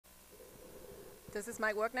Does this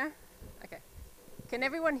mic work now? Okay. Can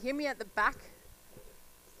everyone hear me at the back?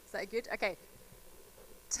 Is that good? Okay.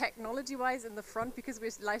 Technology-wise in the front, because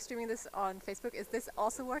we're live streaming this on Facebook, is this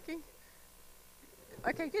also working?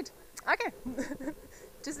 Okay, good. Okay.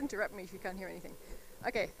 Just interrupt me if you can't hear anything.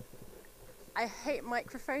 Okay. I hate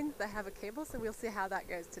microphones that have a cable, so we'll see how that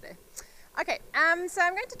goes today. Okay, so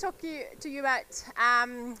I'm going to talk to you about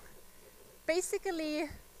basically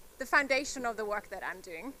the foundation of the work that I'm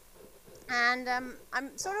doing. And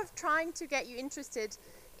I'm sort of trying to get you interested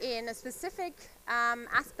in a specific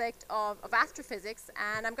aspect of astrophysics,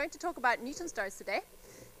 and I'm going to talk about neutron stars today.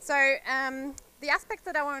 So the aspect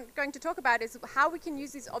that I'm going to talk about is how we can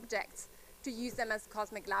use these objects to use them as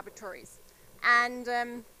cosmic laboratories.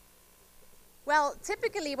 And well,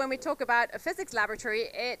 typically when we talk about a physics laboratory,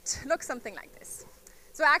 it looks something like this.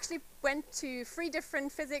 So I actually went to 3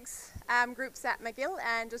 different physics groups at McGill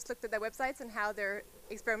and just looked at their websites and how their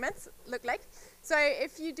experiments look like. So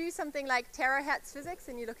if you do something like terahertz physics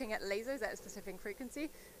and you're looking at lasers at a specific frequency,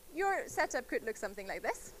 your setup could look something like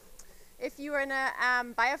this. If you are in a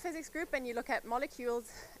biophysics group and you look at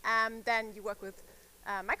molecules, then you work with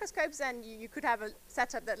microscopes and you could have a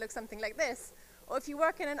setup that looks something like this. Or if you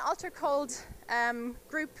work in an ultra-cold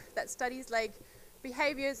group that studies like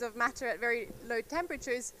behaviors of matter at very low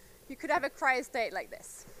temperatures, you could have a cryostate like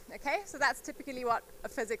this. Okay, so that's typically what a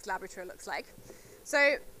physics laboratory looks like. So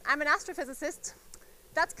I'm an astrophysicist.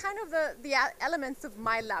 That's kind of the elements of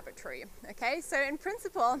my laboratory. Okay, so in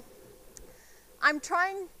principle, I'm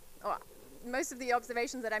trying, or most of the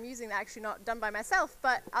observations that I'm using are actually not done by myself,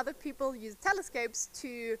 but other people use telescopes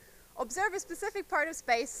to observe a specific part of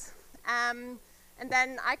space, and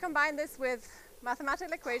then I combine this with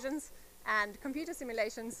mathematical equations and computer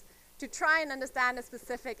simulations to try and understand a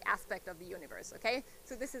specific aspect of the universe, okay?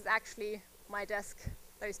 So this is actually my desk,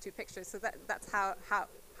 those 2 pictures, so that's how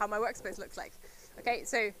my workspace looks like. Okay,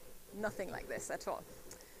 so nothing like this at all.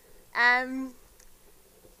 In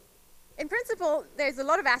principle, there's a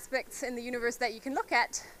lot of aspects in the universe that you can look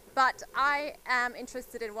at, but I am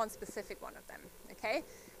interested in one specific one of them, okay?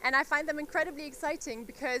 And I find them incredibly exciting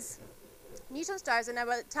because neutron stars, and I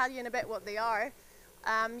will tell you in a bit what they are,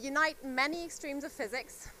 unite many extremes of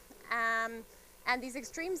physics, and these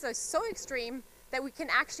extremes are so extreme that we can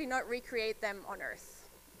actually not recreate them on Earth,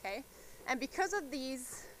 okay? And because of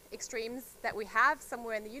these extremes that we have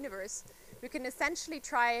somewhere in the universe, we can essentially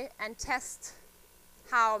try and test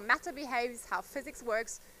how matter behaves, how physics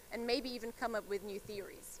works, and maybe even come up with new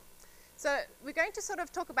theories. So we're going to sort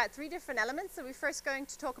of talk about 3 different elements. So we're first going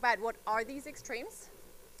to talk about what are these extremes.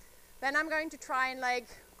 Then I'm going to try and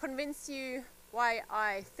convince you why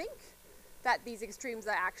I think that these extremes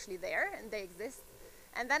are actually there and they exist.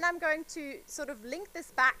 And then I'm going to sort of link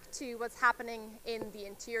this back to what's happening in the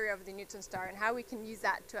interior of the neutron star and how we can use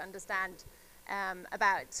that to understand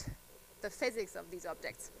about the physics of these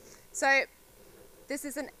objects. So this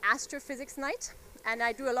is an astrophysics night, and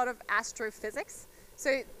I do a lot of astrophysics.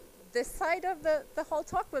 So this side of the whole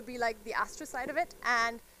talk will be like the astro side of it,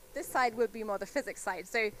 and this side will be more the physics side.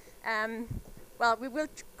 So well, we will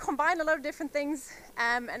combine a lot of different things,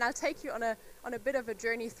 and I'll take you on a bit of a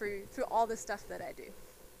journey through all the stuff that I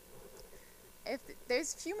do.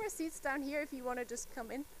 There's a few more seats down here if you want to just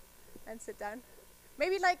come in and sit down.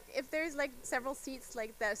 Maybe if there's several seats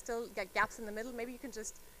that still got gaps in the middle, maybe you can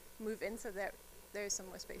just move in so that there's some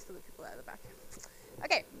more space for the people at the back.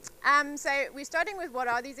 Okay, so we're starting with what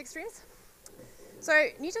are these extremes. So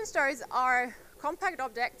neutron stars are compact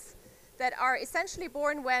objects that are essentially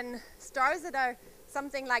born when stars that are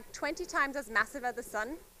something like 20 times as massive as the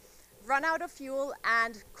sun run out of fuel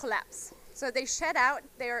and collapse. So they shed out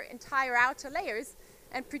their entire outer layers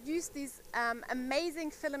and produce these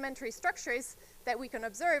amazing filamentary structures that we can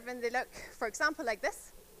observe, and they look, for example, like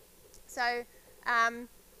this. So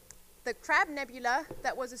the Crab Nebula,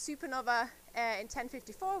 that was a supernova in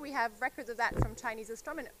 1054, we have records of that from Chinese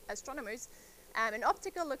astronomers. And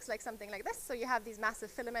optical looks like something like this, so you have these massive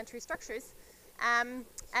filamentary structures. And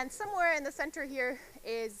somewhere in the center here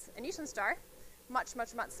is a neutron star, much,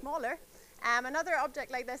 much, much smaller. Another object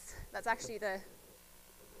like this, that's actually the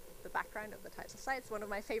background of the title slide, it's one of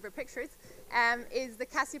my favorite pictures, is the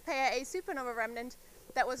Cassiopeia A supernova remnant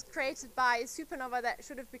that was created by a supernova that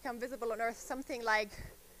should have become visible on Earth something like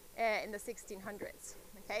in the 1600s,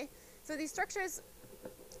 okay? So these structures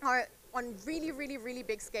are on really, really, really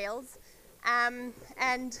big scales.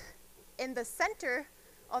 And in the center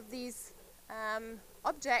of these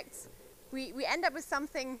objects, we end up with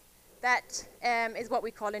something that is what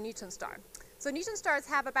we call a neutron star. So neutron stars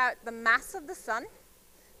have about the mass of the sun,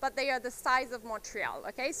 but they are the size of Montreal,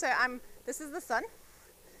 okay? So this is the sun,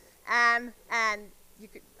 and you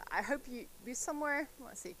could, I hope you be somewhere,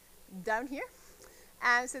 let's see, down here.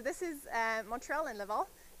 So this is Montreal in Laval,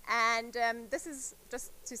 and this is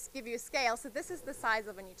just to give you a scale. So this is the size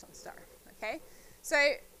of a neutron star. Okay, so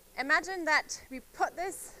imagine that we put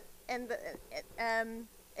this in the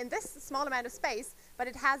in this small amount of space, but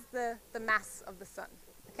it has the mass of the sun.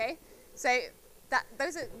 Okay, so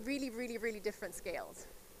those are really, really, really different scales.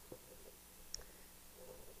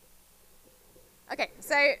 Okay,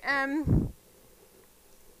 so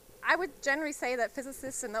I would generally say that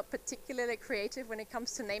physicists are not particularly creative when it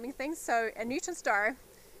comes to naming things. So a neutron star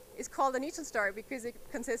is called a neutron star because it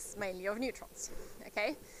consists mainly of neutrons.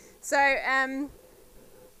 Okay, so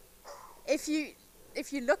if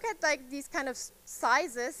you look at like these kind of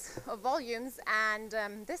sizes of volumes and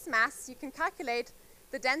this mass, you can calculate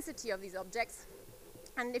the density of these objects.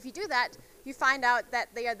 And if you do that, you find out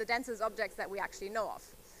that they are the densest objects that we actually know of.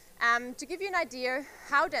 To give you an idea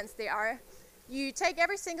how dense they are, you take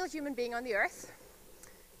every single human being on the Earth,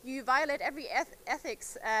 you violate every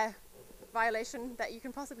ethics violation that you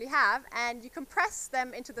can possibly have, and you compress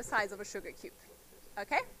them into the size of a sugar cube.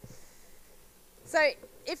 Okay? So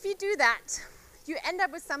if you do that, you end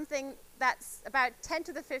up with something that's about 10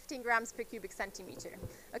 to the 15 grams per cubic centimeter.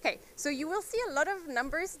 Okay, so you will see a lot of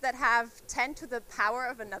numbers that have 10 to the power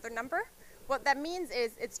of another number. What that means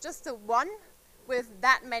is it's just a 1 with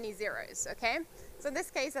that many zeros, okay? So in this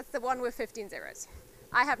case, that's the 1 with 15 zeros.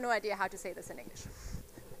 I have no idea how to say this in English.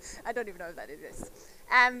 I don't even know if that exists.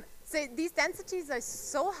 So these densities are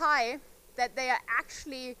so high that they are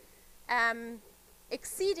actually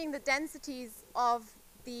exceeding the densities of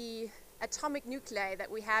the atomic nuclei that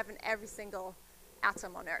we have in every single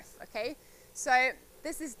atom on Earth, okay? So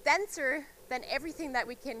this is denser than everything that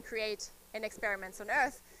we can create in experiments on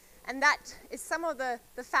Earth, and that is some of the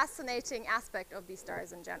fascinating aspect of these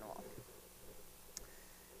stars in general.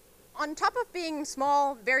 On top of being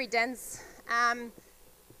small, very dense,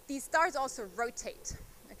 these stars also rotate,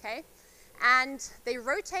 okay? And they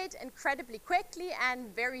rotate incredibly quickly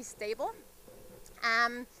and very stable.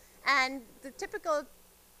 And the typical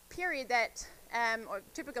period that, or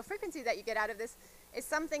typical frequency that you get out of this is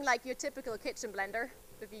something like your typical kitchen blender,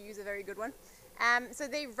 if you use a very good one. So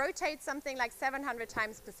they rotate something like 700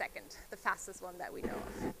 times per second, the fastest one that we know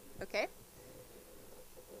of, okay?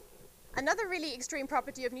 Another really extreme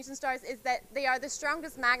property of neutron stars is that they are the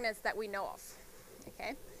strongest magnets that we know of,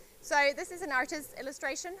 okay? So this is an artist's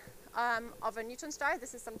illustration of a neutron star.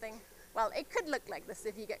 This is something, well, it could look like this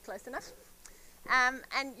if you get close enough.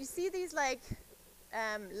 And you see these like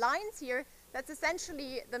lines here, that's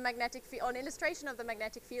essentially the magnetic field, or an illustration of the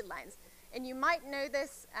magnetic field lines. And you might know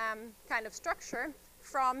this kind of structure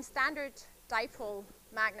from standard dipole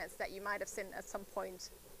magnets that you might have seen at some point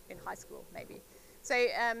in high school, maybe. So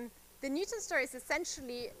the neutron star is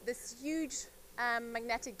essentially this huge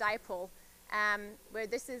magnetic dipole, where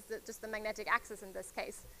this is just the magnetic axis in this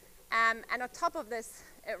case. And on top of this,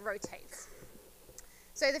 it rotates.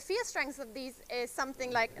 So the field strength of these is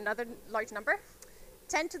something like another large number,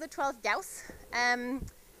 10 to the 12 Gauss.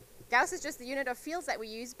 Gauss is just the unit of fields that we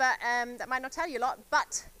use, but that might not tell you a lot.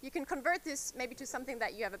 But you can convert this maybe to something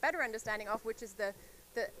that you have a better understanding of, which is the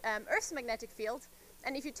Earth's magnetic field.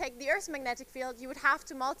 And if you take the Earth's magnetic field, you would have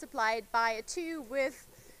to multiply it by a 2 with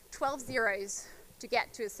 12 zeros to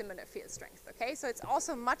get to a similar field strength. Okay, so it's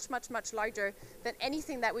also much, much, much larger than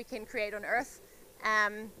anything that we can create on Earth.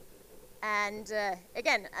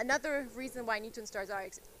 Again, another reason why neutron stars are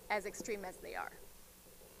as extreme as they are.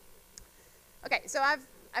 Okay, so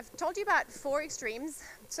I've told you about 4 extremes.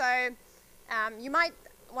 So you might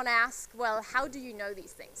want to ask, well, how do you know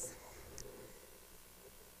these things?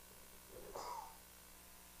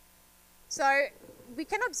 So we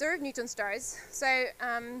can observe neutron stars. So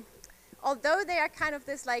although they are kind of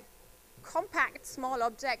this like compact small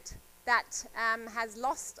object that has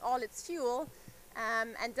lost all its fuel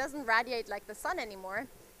and doesn't radiate like the sun anymore,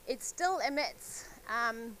 it still emits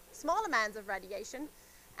small amounts of radiation.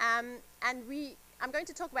 I'm going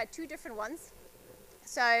to talk about 2 different ones.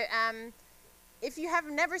 So if you have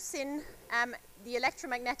never seen the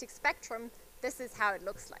electromagnetic spectrum, this is how it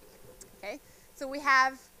looks like. Okay, so we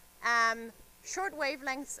have short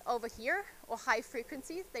wavelengths over here, or high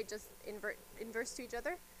frequencies, they just inverse to each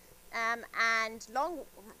other, and long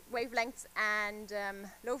wavelengths and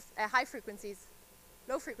low frequencies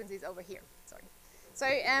over here. Sorry. So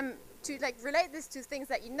to like relate this to things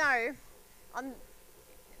that you know,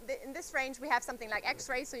 in this range we have something like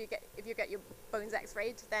X-ray. So if you get your bones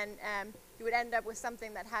X-rayed, then you would end up with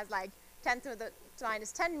something that has like 10 to the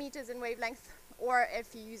minus 10 meters in wavelength. Or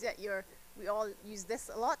if you use it, we all use this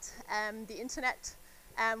a lot, the internet.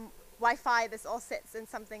 Wi-Fi, this all sits in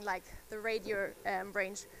something like the radio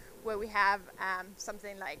range, where we have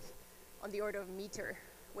something like on the order of meter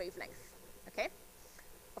wavelength, okay?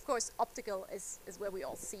 Of course, optical is where we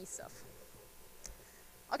all see stuff.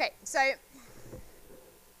 Okay, so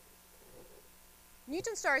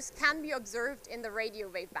neutron stars can be observed in the radio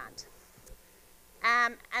wave band.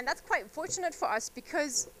 And that's quite fortunate for us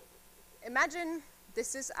because imagine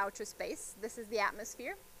this is outer space, this is the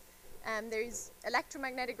atmosphere, and there's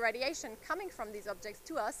electromagnetic radiation coming from these objects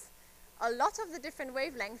to us. A lot of the different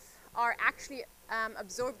wavelengths are actually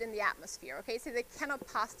absorbed in the atmosphere, okay? So they cannot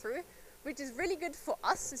pass through, which is really good for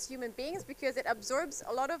us as human beings because it absorbs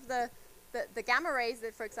a lot of the gamma rays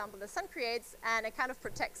that, for example, the sun creates, and it kind of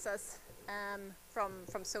protects us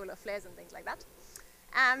from solar flares and things like that.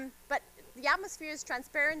 But the atmosphere is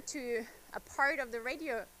transparent to a part of the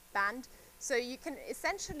radio band, so you can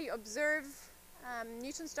essentially observe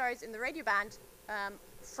neutron stars in the radio band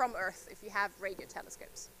from Earth if you have radio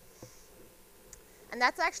telescopes. And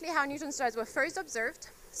that's actually how neutron stars were first observed.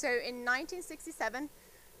 So in 1967,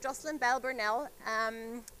 Jocelyn Bell Burnell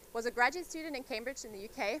was a graduate student in Cambridge in the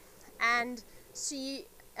UK, and she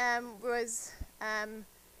was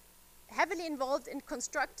heavily involved in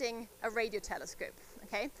constructing a radio telescope,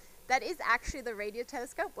 okay? That is actually the radio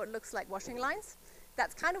telescope, what looks like washing lines.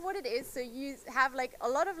 That's kind of what it is. So you have like a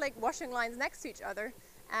lot of like washing lines next to each other,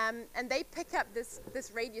 and they pick up this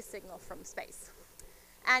radio signal from space.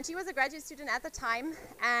 And she was a graduate student at the time,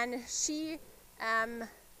 and she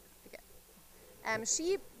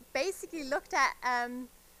basically looked at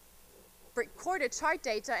recorded chart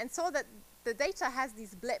data and saw that the data has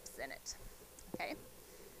these blips in it, okay?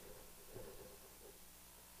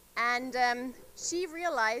 And she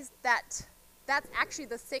realized that that's actually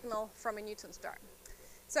the signal from a neutron star.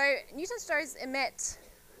 So neutron stars emit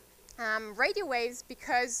radio waves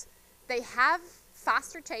because they have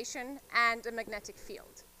fast rotation and a magnetic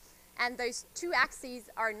field. And those two axes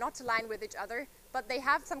are not aligned with each other, but they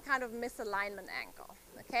have some kind of misalignment angle,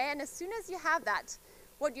 okay? And as soon as you have that,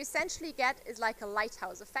 what you essentially get is like a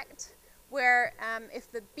lighthouse effect, where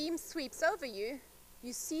if the beam sweeps over you,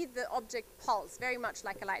 you see the object pulse, very much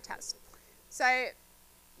like a lighthouse. So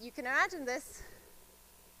you can imagine this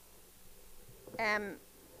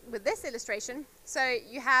with this illustration. So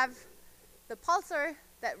you have the pulsar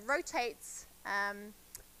that rotates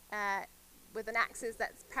with an axis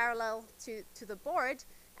that's parallel to the board,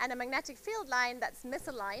 and a magnetic field line that's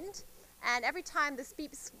misaligned. And every time the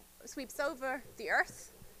sweeps over the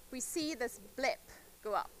Earth, we see this blip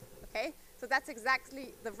go up, okay? So that's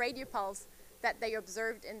exactly the radio pulse that they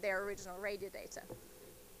observed in their original radio data.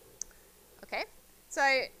 Okay, so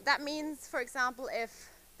that means, for example, if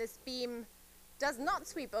this beam does not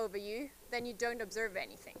sweep over you, then you don't observe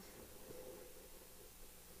anything.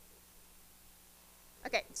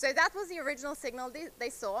 Okay, so that was the original signal they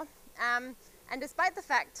saw, and despite the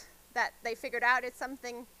fact that they figured out it's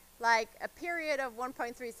something like a period of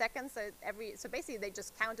 1.3 seconds, so basically they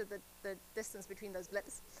just counted the distance between those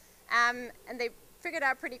blips, and they figured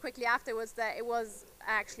out pretty quickly afterwards that it was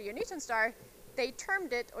actually a neutron star. They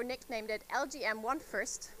termed it or nicknamed it LGM1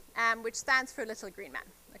 first, which stands for Little Green Man,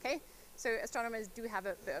 okay? So astronomers do have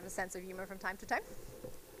a bit of a sense of humor from time to time.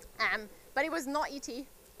 But it was not ET,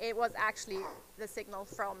 it was actually the signal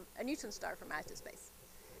from a neutron star from outer space.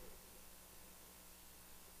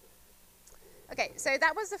 Okay, so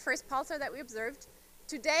that was the first pulsar that we observed.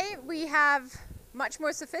 Today we have much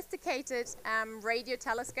more sophisticated radio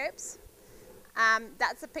telescopes.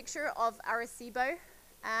 That's a picture of Arecibo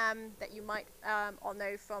that you might all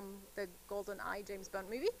know from the GoldenEye James Bond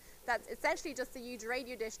movie. That's essentially just a huge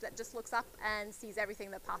radio dish that just looks up and sees everything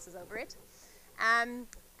that passes over it.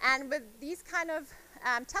 And with these kind of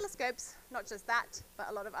telescopes, not just that, but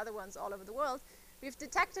a lot of other ones all over the world, we've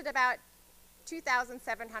detected about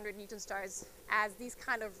 2,700 neutron stars as these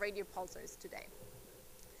kind of radio pulsars today.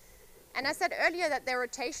 And I said earlier that their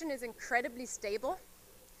rotation is incredibly stable.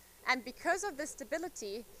 And because of this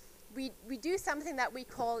stability, we do something that we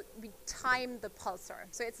time the pulsar.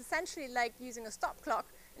 So it's essentially like using a stop clock,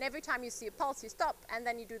 and every time you see a pulse, you stop, and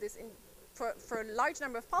then you do this for a large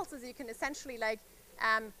number of pulses. You can essentially like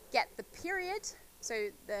get the period, so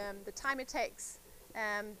the time it takes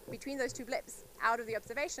between those two blips out of the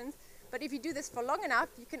observations. But if you do this for long enough,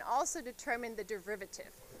 you can also determine the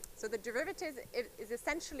derivative. So the derivative is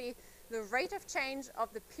essentially the rate of change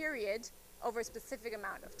of the period over a specific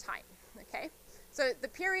amount of time, okay? So the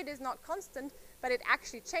period is not constant, but it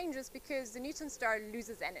actually changes because the neutron star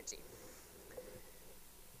loses energy.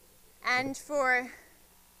 And for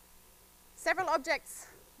several objects,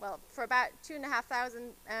 well, for about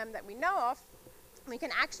 2,500 that we know of, we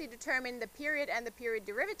can actually determine the period and the period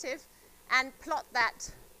derivative and plot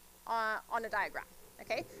that on a diagram.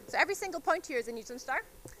 Okay, so every single point here is a neutron star,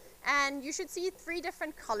 and you should see 3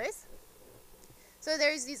 different colors. So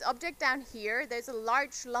there's this object down here, there's a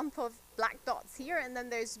large lump of black dots here, and then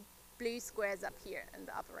there's blue squares up here in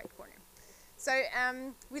the upper right corner. So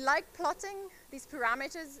we like plotting these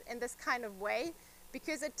parameters in this kind of way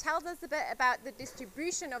because it tells us a bit about the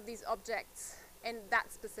distribution of these objects in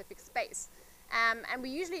that specific space. And we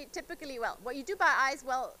usually typically, well, what you do by eyes,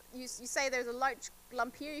 well, you say there's a large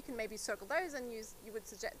lump here, you can maybe circle those, and you would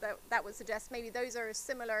suggest that would suggest maybe those are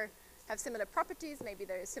similar, have similar properties, maybe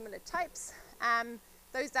they're similar types.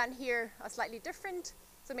 Those down here are slightly different,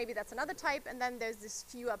 so maybe that's another type, and then there's this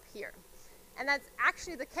few up here. And that's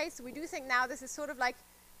actually the case. We do think now this is sort of like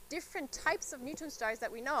different types of neutron stars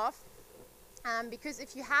that we know of, because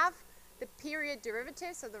if you have the period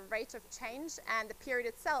derivative, so the rate of change, and the period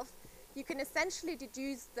itself, you can essentially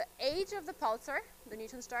deduce the age of the pulsar, the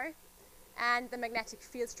neutron star, and the magnetic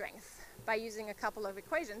field strength by using a couple of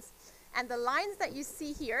equations. And the lines that you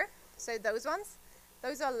see here, so those ones,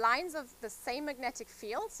 those are lines of the same magnetic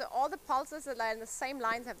field. So all the pulsars that lie in the same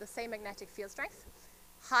lines have the same magnetic field strength.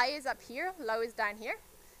 High is up here, low is down here.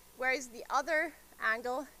 Whereas the other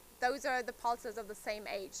angle, those are the pulsars of the same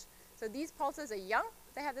age. So these pulsars are young,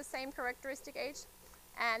 they have the same characteristic age,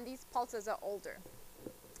 and these pulsars are older.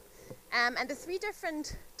 And the 3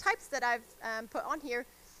 different types that I've put on here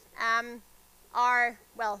are,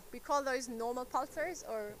 well, we call those normal pulsars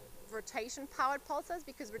or rotation-powered pulsars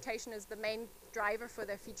because rotation is the main driver for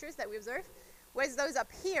their features that we observe. Whereas those up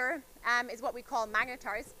here is what we call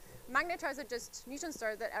magnetars. Magnetars are just neutron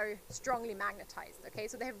stars that are strongly magnetized, okay?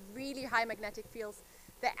 So they have really high magnetic fields.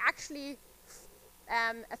 They're actually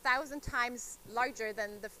 1,000 times larger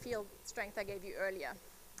than the field strength I gave you earlier.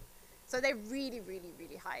 So they're really, really,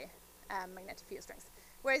 really high magnetic field strength.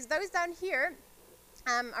 Whereas those down here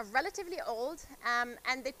are relatively old,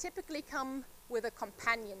 and they typically come with a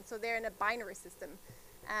companion, so they're in a binary system.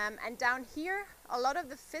 And down here, a lot of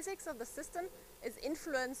the physics of the system is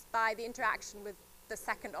influenced by the interaction with the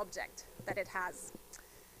second object that it has.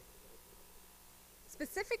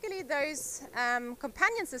 Specifically those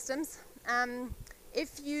companion systems,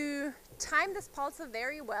 if you time this pulsar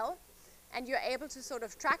very well, and you're able to sort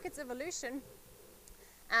of track its evolution,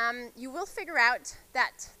 you will figure out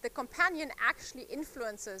that the companion actually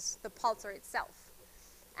influences the pulsar itself.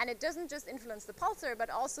 And it doesn't just influence the pulsar, but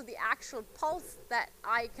also the actual pulse that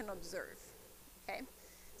I can observe. Okay?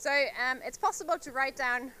 So it's possible to write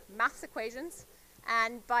down maths equations,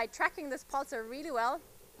 and by tracking this pulsar really well,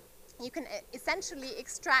 you can essentially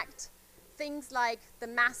extract things like the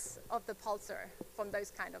mass of the pulsar from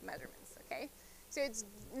those kind of measurements. Okay? So it's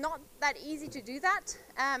not that easy to do that,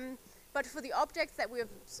 but for the objects that we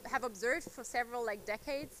have observed for several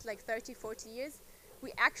decades, like 30, 40 years,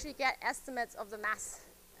 we actually get estimates of the mass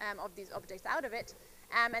of these objects out of it.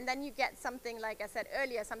 And then you get something, like I said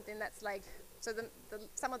earlier, something that's like, so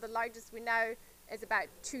some of the largest we know is about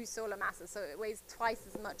 2 solar masses, so it weighs twice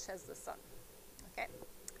as much as the sun. Okay,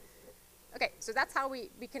 okay, so that's how we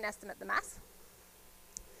can estimate the mass.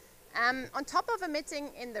 On top of emitting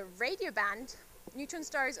in the radio band, neutron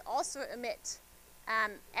stars also emit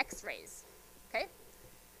X-rays. Okay,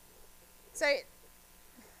 so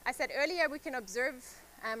I said earlier we can observe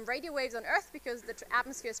radio waves on Earth because the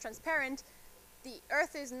atmosphere is transparent. The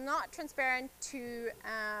Earth is not transparent to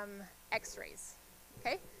X-rays.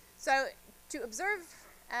 Okay, so to observe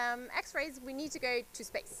X-rays, we need to go to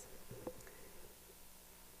space.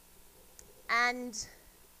 And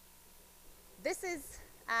this is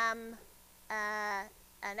an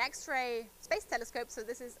X-ray space telescope. So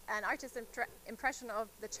this is an artist's impression of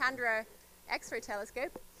the Chandra X-ray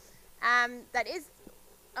telescope that is,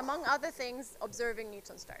 among other things, observing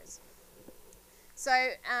neutron stars. So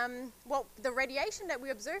the radiation that we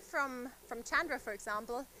observe from Chandra, for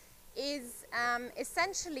example, is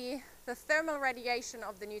essentially the thermal radiation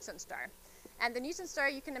of the neutron star. And the neutron star,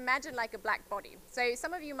 you can imagine like a black body. So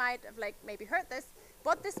some of you might have maybe heard this.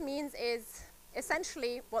 What this means is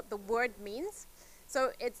essentially what the word means.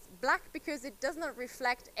 So it's black because it does not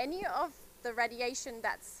reflect any of the radiation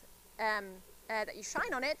that's, that you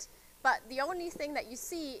shine on it, but the only thing that you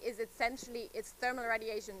see is essentially its thermal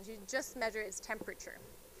radiation. You just measure its temperature.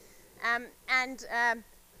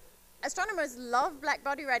 Astronomers love black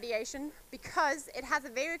body radiation because it has a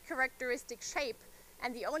very characteristic shape,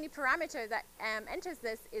 and the only parameter that enters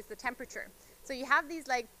this is the temperature. So you have these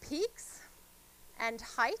peaks and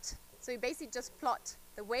height. So you basically just plot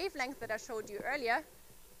the wavelength that I showed you earlier.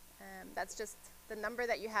 That's just the number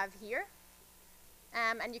that you have here.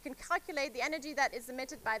 And you can calculate the energy that is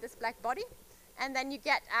emitted by this black body. and then you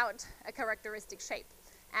get out a characteristic shape.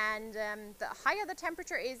 And the higher the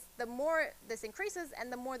temperature is, the more this increases,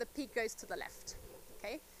 and the more the peak goes to the left.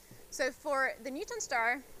 Okay? So for the Neutron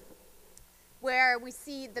star, where we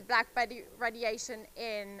see the black body radiation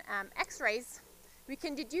in X-rays, we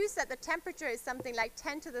can deduce that the temperature is something like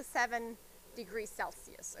 10 to the 7 degrees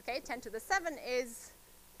Celsius. Okay? 10 to the 7 is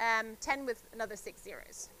 10 with another 6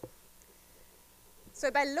 zeros. So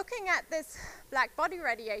by looking at this black body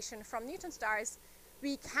radiation from neutron stars,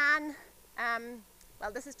 we can,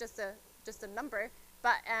 well, this is just a number,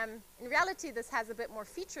 but in reality this has a bit more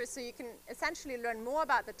features, so you can essentially learn more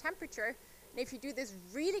about the temperature. And if you do this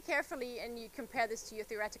really carefully and you compare this to your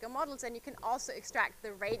theoretical models, then you can also extract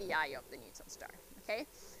the radii of the neutron star. Okay?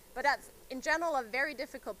 But that's, in general, a very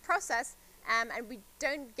difficult process, and we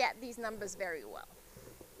don't get these numbers very well.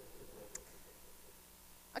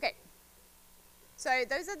 Okay. So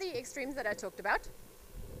those are the extremes that I talked about.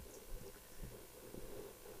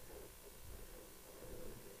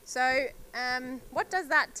 So what does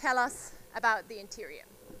that tell us about the interior?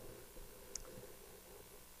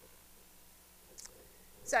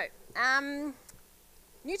 So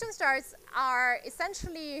neutron stars are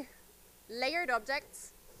essentially layered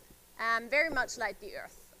objects, very much like the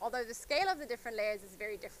Earth, although the scale of the different layers is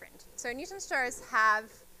very different. So neutron stars have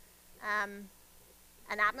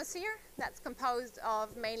an atmosphere that's composed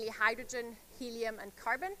of mainly hydrogen, helium, and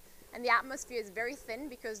carbon. And the atmosphere is very thin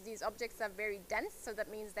because these objects are very dense, so that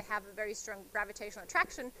means they have a very strong gravitational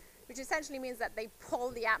attraction, which essentially means that they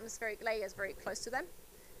pull the atmospheric layers very close to them.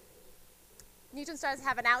 Neutron stars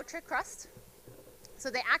have an outer crust, so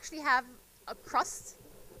they actually have a crust,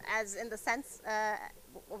 as in the sense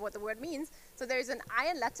of what the word means. So there's an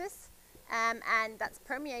ion lattice, and that's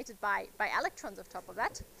permeated by electrons on top of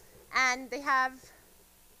that. And they have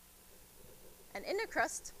an inner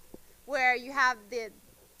crust where you have the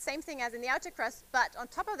same thing as in the outer crust, but on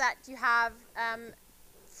top of that you have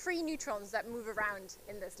free neutrons that move around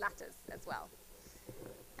in this lattice as well.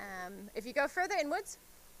 If you go further inwards,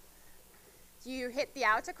 you hit the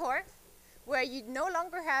outer core, where you no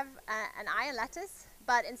longer have an ion lattice,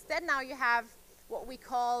 but instead now you have what we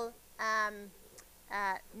call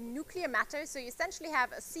nuclear matter. So you essentially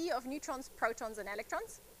have a sea of neutrons, protons, and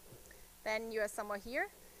electrons. Then you are somewhere here.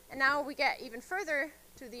 And now we get even further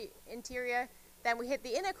to the interior. Then we hit the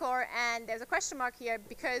inner core, and there's a question mark here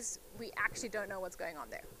because we actually don't know what's going on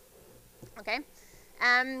there. Okay?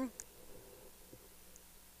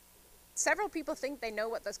 Several people think they know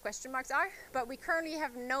what those question marks are, but we currently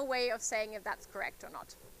have no way of saying if that's correct or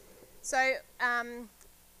not. So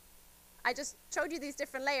I just showed you these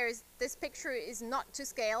different layers. This picture is not to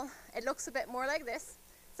scale. It looks a bit more like this.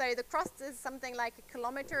 So the crust is something like a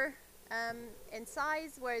kilometer in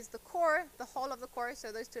size, whereas the core, the whole of the core,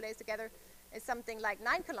 so those two layers together, is something like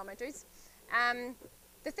 9 kilometers.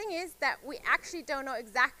 The thing is that we actually don't know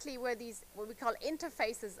exactly where these, what we call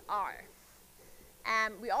interfaces, are.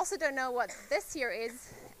 We also don't know what this here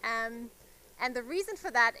is, and the reason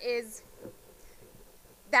for that is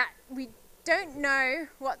that we don't know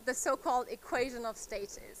what the so-called equation of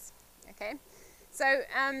state is. Okay, so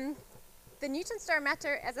the neutron star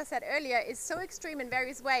matter, as I said earlier, is so extreme in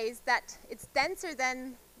various ways that it's denser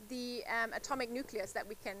than the atomic nucleus that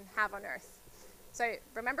we can have on Earth. So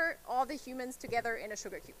remember, all the humans together in a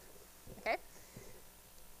sugar cube. Okay,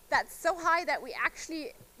 that's so high that we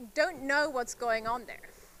actually don't know what's going on there.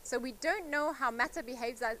 So we don't know how matter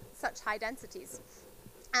behaves at such high densities.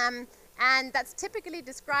 And that's typically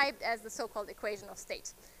described as the so-called equation of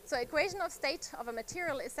state. So equation of state of a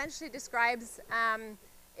material essentially describes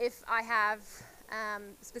if I have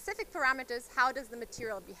specific parameters, how does the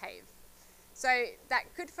material behave? So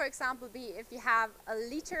that could, for example, be if you have a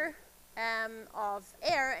liter of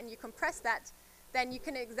air and you compress that, then you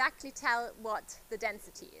can exactly tell what the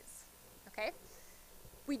density is. Okay?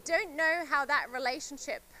 We don't know how that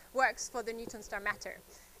relationship works for the neutron star matter.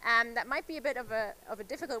 That might be a bit of a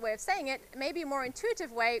difficult way of saying it. Maybe a more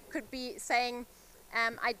intuitive way could be saying,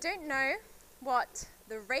 I don't know what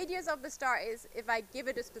the radius of the star is if I give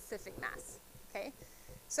it a specific mass. Okay?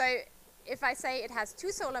 So if I say it has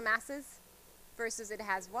 2 solar masses versus it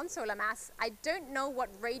has 1 solar mass, I don't know what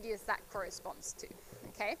radius that corresponds to.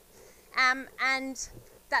 Okay? And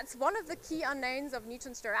that's one of the key unknowns of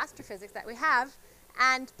neutron star astrophysics that we have,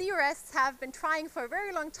 and theorists have been trying for a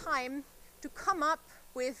very long time to come up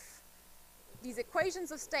with these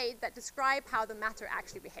equations of state that describe how the matter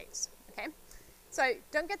actually behaves. Okay? So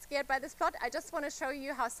don't get scared by this plot. I just want to show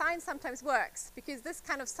you how science sometimes works, because this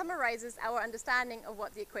kind of summarizes our understanding of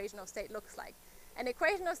what the equation of state looks like. An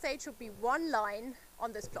equation of state should be one line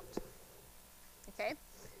on this plot. Okay?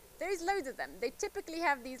 There's loads of them. They typically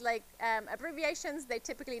have these like abbreviations. They're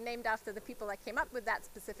typically named after the people that came up with that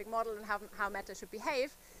specific model and how matter should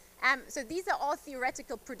behave. So these are all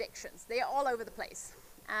theoretical predictions. They are all over the place.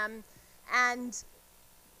 And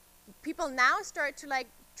people now start to like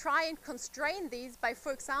try and constrain these by,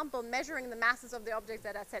 for example, measuring the masses of the objects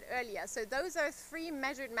that I said earlier. So those are 3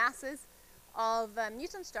 measured masses of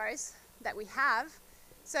neutron stars that we have.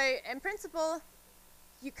 So in principle,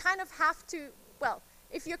 you kind of have to, well,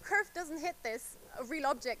 if your curve doesn't hit this, a real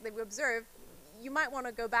object that we observe, you might want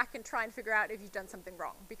to go back and try and figure out if you've done something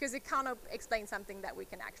wrong, because it cannot explain something that we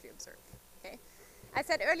can actually observe. Okay? I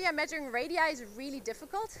said earlier, measuring radii is really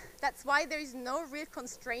difficult. That's why there is no real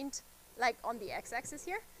constraint like on the x-axis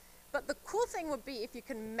here. But the cool thing would be if you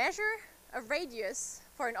can measure a radius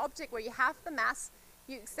for an object where you have the mass,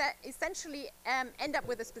 you essentially end up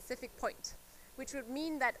with a specific point, which would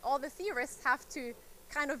mean that all the theorists have to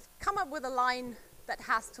kind of come up with a line that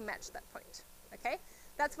has to match that point. Okay?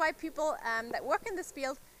 That's why people that work in this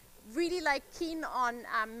field really like keen on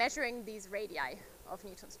measuring these radii of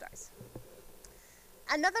neutron stars.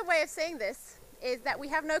 Another way of saying this is that we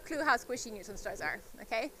have no clue how squishy neutron stars are.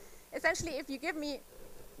 Okay? Essentially, if you give me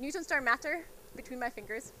neutron star matter between my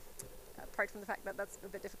fingers, apart from the fact that that's a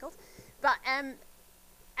bit difficult, but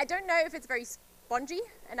I don't know if it's very spongy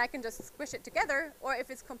and I can just squish it together, or if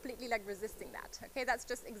it's completely like resisting that. Okay, that's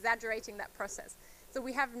just exaggerating that process. So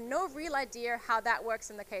we have no real idea how that works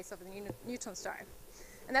in the case of the neutron star.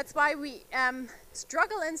 And that's why we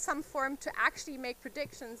struggle in some form to actually make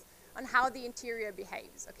predictions on how the interior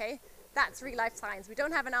behaves. Okay, that's real life science. We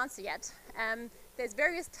don't have an answer yet. There's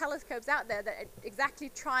various telescopes out there that are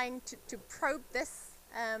exactly trying to probe this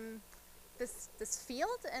this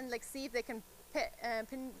field and like see if they can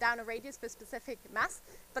pin down a radius for a specific mass.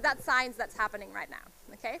 But that's science that's happening right now.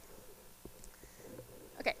 Okay.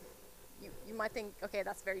 Okay. You might think, okay,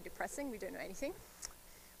 that's very depressing. We don't know anything,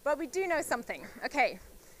 but we do know something. Okay.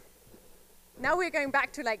 Now we're going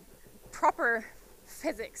back to like proper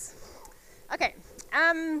physics. Okay.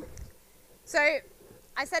 So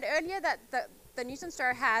I said earlier that the neutron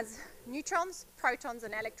star has neutrons, protons,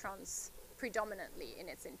 and electrons predominantly in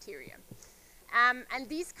its interior. And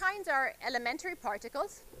these kinds are elementary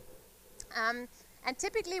particles. And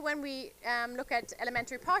typically when we look at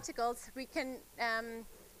elementary particles, we can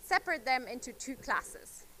separate them into 2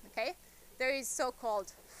 classes. Okay? There is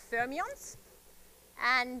so-called fermions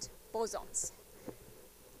and bosons.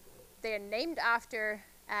 They are named after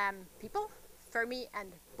people, Fermi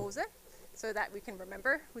and Bose, so that we can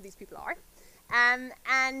remember who these people are.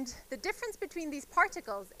 And the difference between these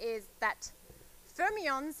particles is that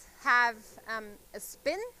fermions have a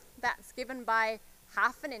spin that's given by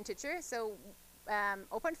half an integer, so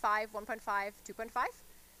 0.5, 1.5, 2.5.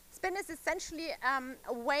 Spin is essentially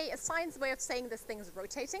a science way of saying this thing is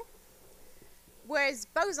rotating, whereas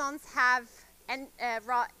bosons have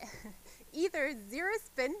either 0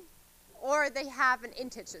 spin or they have an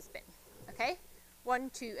integer spin. Okay, 1,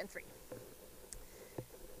 2, and 3.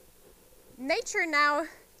 Nature now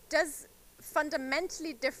does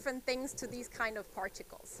fundamentally different things to these kind of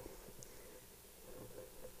particles.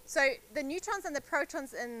 So the neutrons and the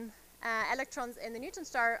protons and electrons in the neutron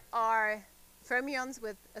star are fermions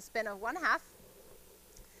with a spin of 1/2.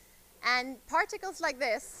 And particles like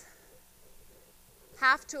this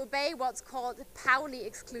have to obey what's called the Pauli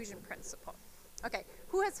exclusion principle. Okay,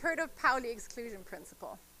 who has heard of Pauli exclusion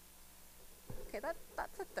principle? Okay,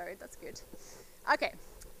 that's a third, that's good. Okay.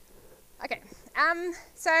 Okay,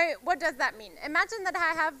 so what does that mean? Imagine that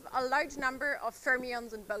I have a large number of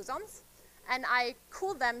fermions and bosons, and I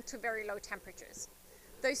cool them to very low temperatures.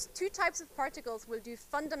 Those 2 types of particles will do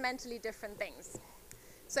fundamentally different things.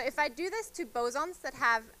 So if I do this to bosons that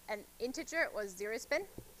have an integer or 0 spin,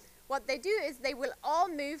 what they do is they will all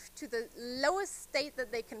move to the lowest state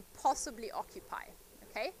that they can possibly occupy.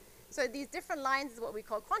 Okay, so these different lines is what we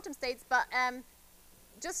call quantum states, but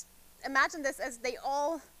just imagine this as they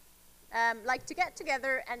all like to get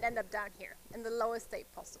together and end up down here in the lowest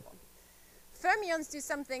state possible. Fermions do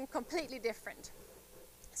something completely different.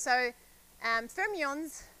 So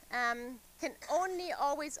fermions can only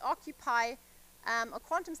always occupy a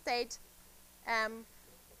quantum state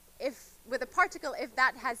with a particle if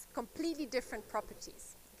that has completely different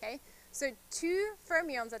properties. Okay, so 2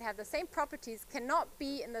 fermions that have the same properties cannot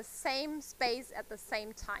be in the same space at the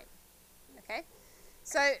same time. Okay,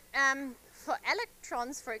 so for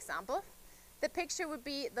electrons, for example, the picture would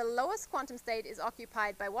be the lowest quantum state is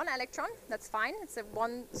occupied by 1 electron. That's fine. It's a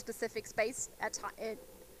one specific space at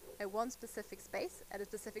a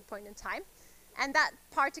specific point in time, and that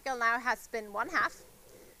particle now has spin 1/2.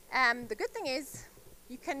 The good thing is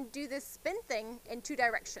you can do this spin thing in two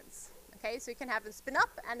directions. Okay, so you can have a spin up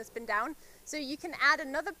and a spin down. So you can add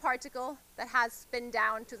another particle that has spin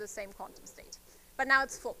down to the same quantum state. But now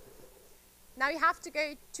it's full. Now you have to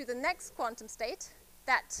go to the next quantum state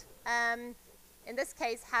that, in this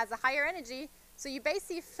case, has a higher energy. So you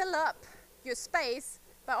basically fill up your space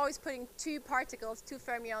by always putting two particles, two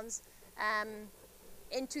fermions,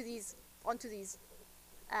 onto these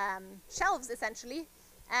shelves, essentially,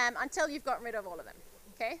 until you've gotten rid of all of them.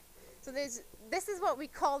 Okay? So this is what we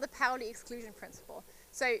call the Pauli exclusion principle.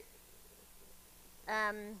 So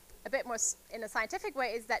a bit more in a scientific way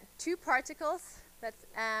is that two particles that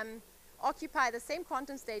occupy the same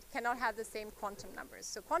quantum state cannot have the same quantum numbers.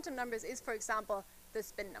 So quantum numbers is, for example, the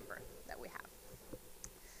spin number that we have.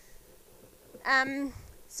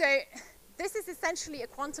 So this is essentially a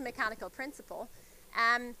quantum mechanical principle,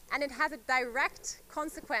 and it has a direct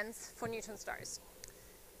consequence for neutron stars.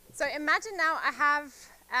 So imagine now I have,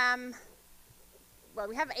 well,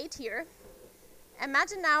 we have 8 here.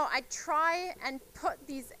 Imagine now I try and put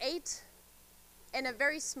these 8 in a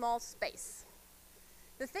very small space.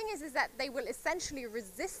 The thing is that they will essentially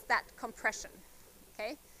resist that compression.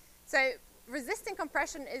 Okay? So resisting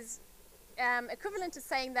compression is equivalent to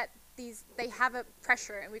saying that they have a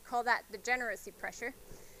pressure, and we call that degeneracy pressure.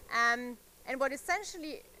 And what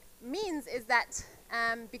essentially means is that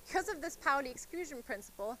because of this Pauli exclusion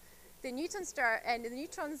principle, the neutron star and the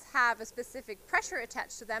neutrons have a specific pressure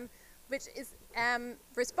attached to them, which is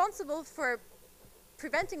responsible for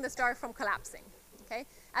preventing the star from collapsing. Okay?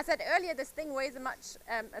 As I said earlier, this thing weighs as much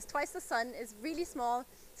as twice the sun, is really small.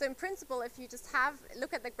 So in principle, if you just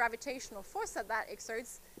look at the gravitational force that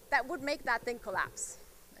exerts, that would make that thing collapse.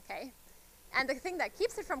 Okay? And the thing that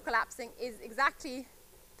keeps it from collapsing is exactly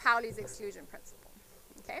Pauli's exclusion principle.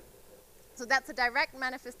 Okay? So that's a direct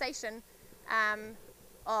manifestation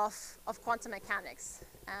of quantum mechanics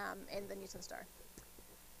in the neutron star.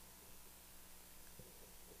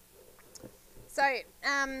 So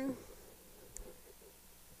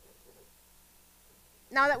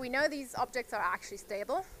now that we know these objects are actually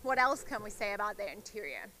stable, what else can we say about their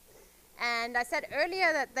interior? And I said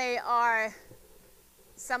earlier that they are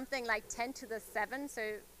something like 10 to the 7, so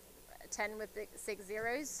 10 with the 6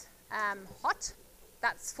 zeros, hot.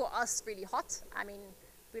 That's for us really hot. I mean,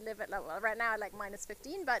 we live at, well, right now at like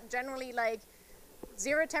 -15, but generally like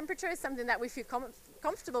 0 temperature is something that we feel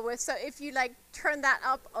comfortable with. So if you like turn that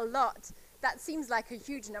up a lot, that seems like a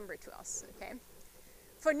huge number to us, okay?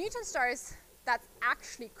 For neutron stars, that's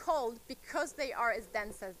actually cold because they are as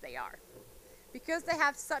dense as they are. Because they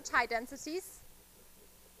have such high densities,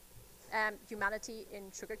 humanity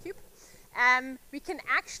in sugar cube, we can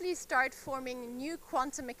actually start forming new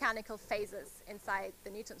quantum mechanical phases inside the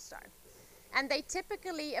neutron star. And they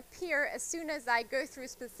typically appear as soon as I go through a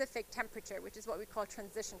specific temperature, which is what we call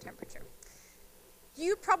transition temperature.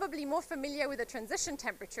 You're probably more familiar with a transition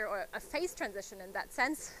temperature, or a phase transition in that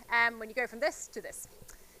sense, when you go from this to this.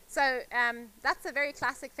 So that's a very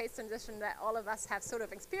classic phase transition that all of us have sort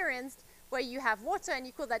of experienced, where you have water and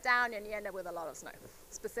you cool that down and you end up with a lot of snow,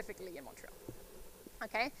 specifically in Montreal.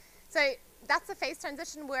 Okay, so that's a phase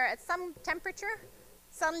transition where at some temperature,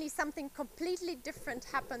 suddenly something completely different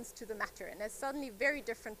happens to the matter, and there's suddenly very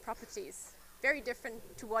different properties, very different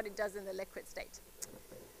to what it does in the liquid state.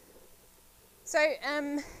 So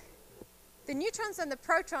the neutrons and the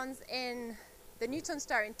protons in the neutron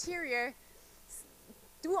star interior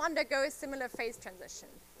do undergo a similar phase transition,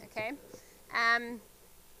 okay?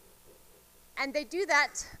 And they do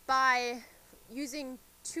that by using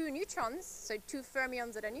 2 neutrons, so 2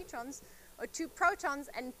 fermions that are neutrons, or 2 protons,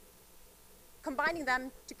 and combining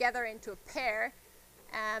them together into a pair,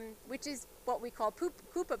 which is what we call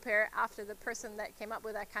Cooper pair, after the person that came up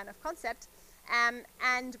with that kind of concept.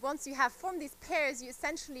 And once you have formed these pairs, you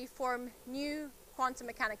essentially form new quantum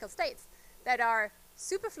mechanical states that are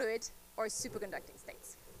superfluid or superconducting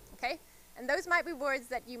states. Okay? And those might be words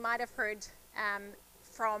that you might have heard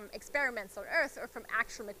from experiments on Earth or from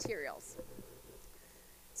actual materials.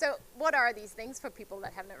 So what are these things for people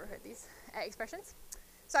that have never heard these expressions?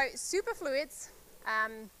 So superfluids,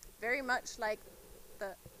 very much like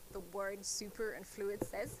the word super and fluid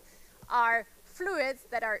says, are fluids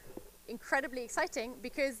that are incredibly exciting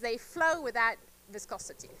because they flow without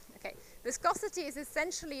viscosity. Okay, viscosity is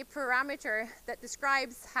essentially a parameter that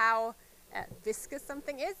describes how viscous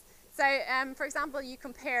something is. So, for example, you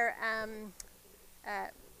compare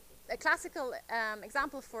a classical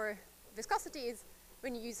example for viscosity is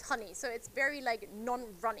when you use honey. So it's very like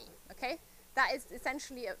non-runny. Okay, that is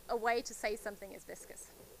essentially a way to say something is viscous.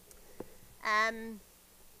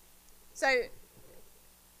 So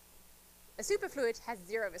a superfluid has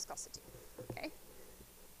 0 viscosity. Okay,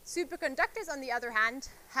 Superconductors, on the other hand,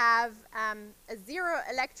 have a zero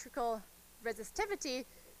electrical resistivity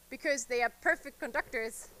because they are perfect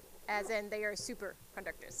conductors, as in they are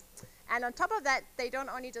superconductors. And on top of that, they don't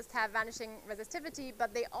only just have vanishing resistivity,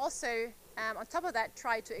 but they also, on top of that,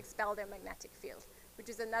 try to expel their magnetic field, which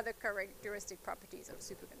is another characteristic properties of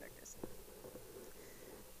superconductors.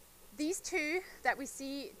 These two that we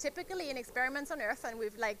see typically in experiments on Earth, and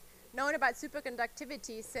we've known about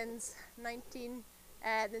superconductivity since the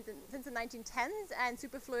 1910s, and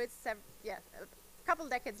superfluids, a couple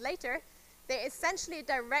decades later, they're essentially a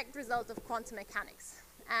direct result of quantum mechanics.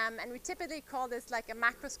 And we typically call this like a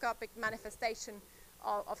macroscopic manifestation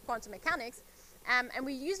of quantum mechanics. And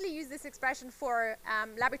we usually use this expression for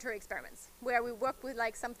laboratory experiments, where we work with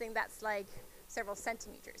something that's several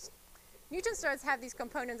centimeters. Neutron stars have these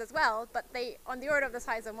components as well, but they on the order of the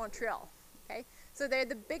size of Montreal. Okay? So they're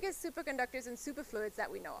the biggest superconductors and superfluids that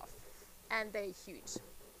we know of, and they're huge.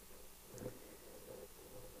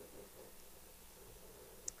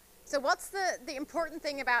 So what's the important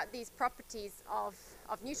thing about these properties of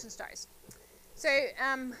neutron stars? So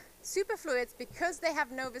superfluids, because they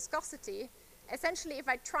have no viscosity, essentially if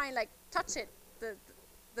I try and touch it, the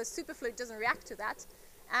superfluid doesn't react to that,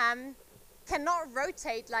 cannot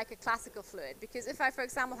rotate like a classical fluid. Because if I, for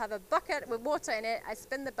example, have a bucket with water in it, I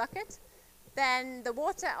spin the bucket, then the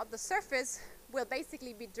water at the surface will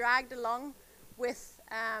basically be dragged along with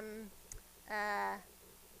the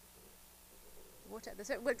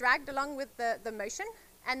motion,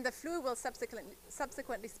 and the fluid will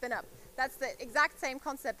subsequently spin up. That's the exact same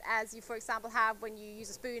concept as you, for example, have when you use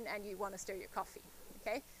a spoon and you want to stir your coffee.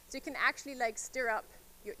 Okay, so you can actually stir up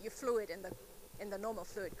your fluid in the normal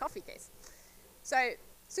fluid coffee case. So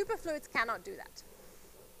superfluids cannot do that,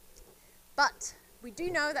 but we do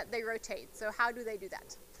know that they rotate. So how do they do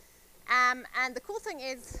that? And the cool thing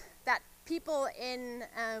is that people in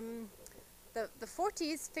the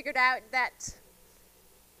 40s figured out that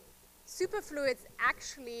superfluids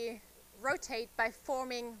actually rotate by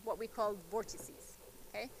forming what we call vortices.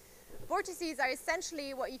 Okay? Vortices are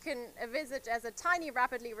essentially what you can envisage as a tiny,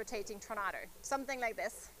 rapidly rotating tornado, something like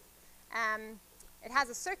this. It has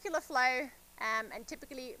a circular flow, and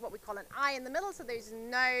typically what we call an eye in the middle, so there's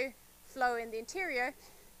no flow in the interior.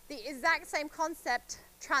 The exact same concept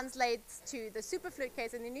translates to the superfluid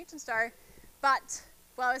case in the neutron star, but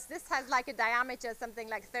whereas this has a diameter something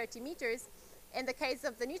like 30 meters, in the case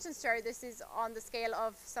of the neutron star, this is on the scale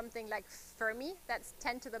of something like Fermi, that's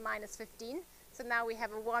 10 to the minus 15. So now we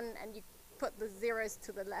have a 1, and you put the zeros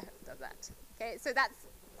to the left of that. Okay, so that's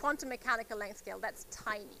quantum mechanical length scale, that's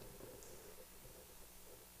tiny.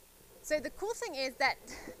 So the cool thing is that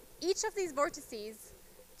each of these vortices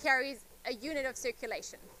carries a unit of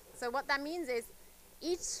circulation. So what that means is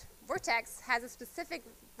each vortex has a specific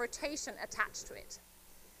rotation attached to it.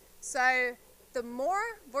 So the more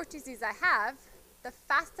vortices I have, the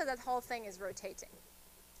faster that whole thing is rotating.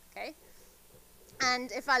 Okay?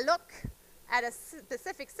 And if I look at a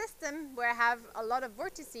specific system where I have a lot of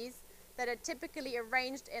vortices that are typically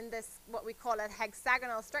arranged in this, what we call a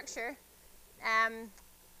hexagonal structure,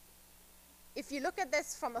 if you look at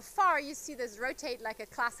this from afar, you see this rotate like a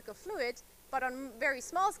classical fluid, but on very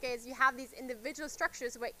small scales, you have these individual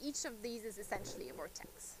structures where each of these is essentially a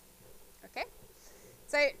vortex. Okay?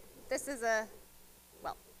 So this is a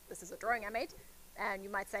drawing I made, and you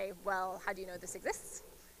might say, well, how do you know this exists?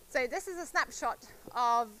 So this is a snapshot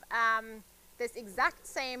of this exact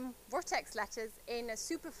same vortex lattice in a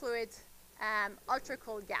superfluid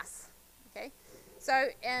ultra-cold gas. Okay?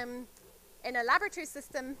 So in a laboratory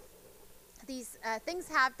system, these things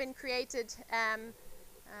have been created,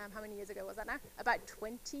 how many years ago was that now? About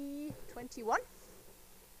 21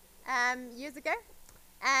 years ago.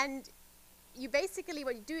 And you basically,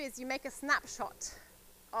 what you do is you make a snapshot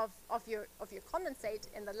of your condensate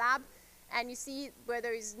in the lab, and you see where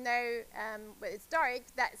there is no, where it's dark,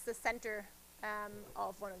 that's the center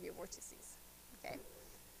of one of your vortices. Okay.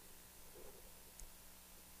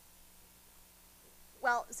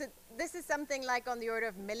 Well, so this is something like on the order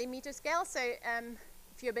of millimeter scale. So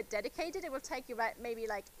if you're a bit dedicated, it will take you about maybe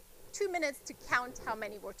 2 minutes to count how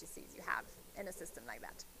many vortices you have in a system like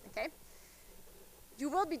that. Okay. You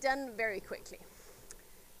will be done very quickly.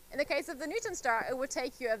 In the case of the neutron star, it will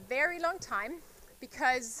take you a very long time,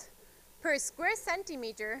 because per square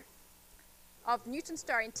centimeter of neutron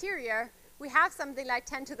star interior, we have something like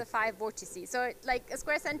 10 to the 5 vortices. So a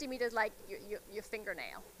square centimeter is like your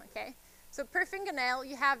fingernail. Okay. So per fingernail,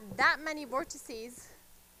 you have that many vortices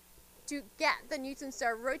to get the neutron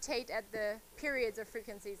star rotate at the periods or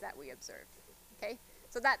frequencies that we observe. Okay?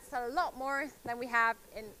 So that's a lot more than we have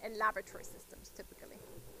in laboratory systems typically.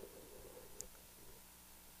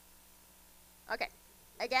 Okay,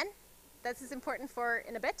 again, this is important for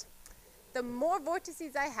in a bit. The more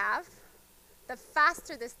vortices I have, the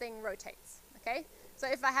faster this thing rotates, okay? So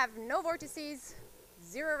if I have no vortices,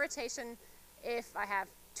 0 rotation. If I have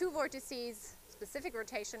 2 vortices, specific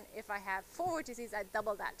rotation. If I have 4 vortices, I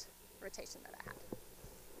double that rotation that I had.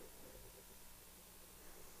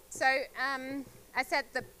 So I said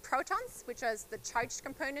the protons, which is the charged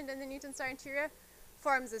component in the Neutron star interior,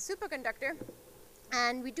 forms a superconductor.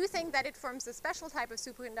 And we do think that it forms a special type of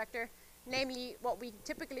superconductor, namely what we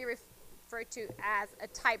typically refer to as a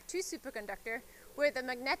type 2 superconductor, where the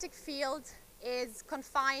magnetic field is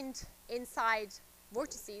confined inside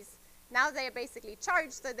vortices. Now they are basically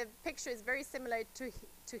charged, so the picture is very similar to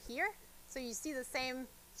here. So you see the same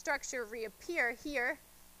structure reappear here.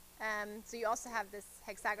 So you also have this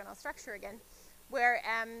hexagonal structure again, where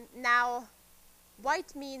now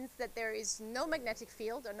white means that there is no magnetic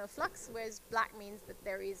field or no flux, whereas black means that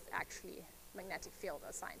there is actually magnetic field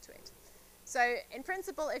assigned to it. So in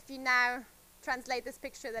principle, if you now translate this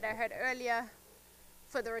picture that I heard earlier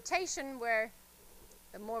for the rotation, where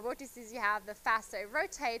the more vortices you have, the faster it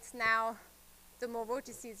rotates. Now, the more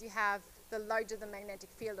vortices you have, the larger the magnetic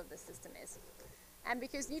field of the system is. And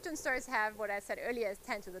because Neutron stars have what I said earlier is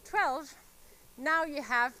 10 to the 12, now you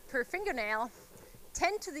have per fingernail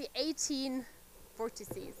 10 to the 18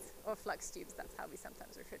 vortices or flux tubes. That's how we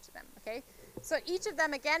sometimes refer to them, okay? So each of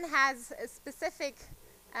them again has a specific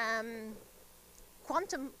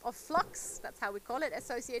quantum of flux, that's how we call it,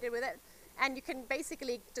 associated with it. And you can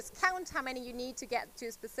basically just count how many you need to get to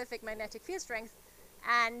a specific magnetic field strength.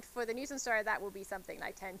 And for the Neutron star, that will be something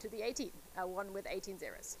like 10 to the 18, a 1 with 18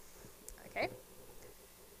 zeros. Okay?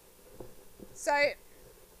 So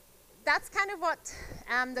that's kind of what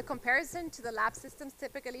the comparison to the lab systems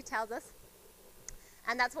typically tells us.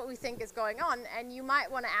 And that's what we think is going on. And you might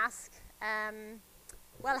want to ask,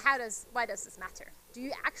 well, why does this matter? Do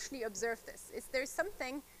you actually observe this? Is there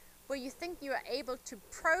something where you think you are able to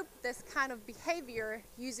probe this kind of behavior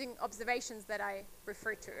using observations that I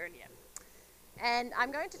referred to earlier? And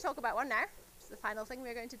I'm going to talk about one now, which is the final thing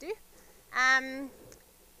we're going to do.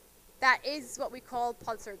 That is what we call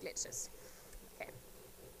pulsar glitches. Okay.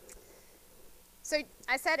 So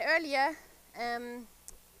I said earlier,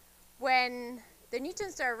 when the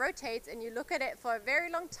Neutron star rotates and you look at it for a very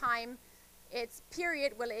long time, its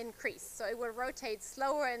period will increase. So it will rotate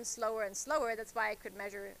slower and slower and slower. That's why I could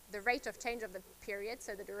measure the rate of change of the period,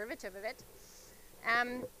 so the derivative of it.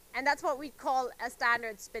 And that's what we call a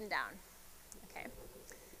standard spin down. Okay.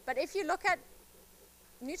 But if you look at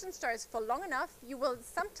Neutron stars for long enough, you will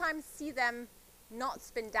sometimes see them not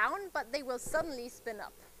spin down, but they will suddenly spin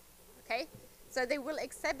up. Okay. So they will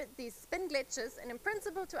exhibit these spin glitches. And in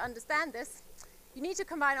principle, to understand this, you need to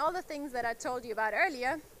combine all the things that I told you about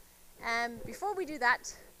earlier. Before we do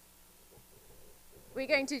that, we're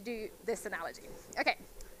going to do this analogy. Okay.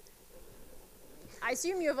 I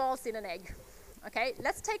assume you've all seen an egg. Okay,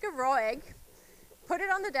 let's take a raw egg, put it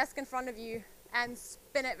on the desk in front of you, and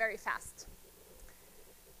spin it very fast.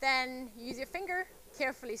 Then use your finger,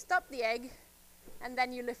 carefully stop the egg, and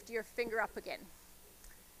then you lift your finger up again.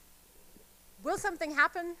 Will something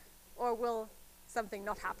happen, or will something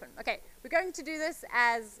not happen? Okay, we're going to do this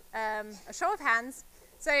as a show of hands.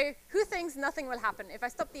 So who thinks nothing will happen? If I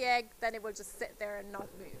stop the egg, then it will just sit there and not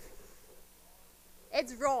move.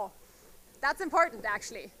 It's raw. That's important,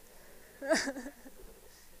 actually.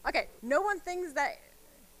 Okay, no one thinks that...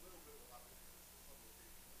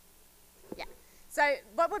 Yeah. So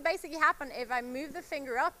what would basically happen if I move the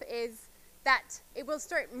finger up is that it will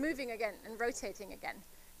start moving again and rotating again.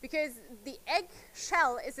 Because the egg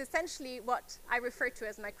shell is essentially what I refer to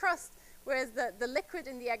as my crust, whereas the liquid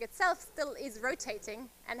in the egg itself still is rotating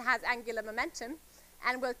and has angular momentum,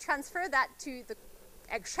 and will transfer that to the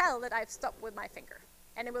egg shell that I've stopped with my finger.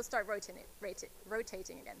 And it will start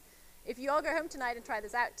rotating again. If you all go home tonight and try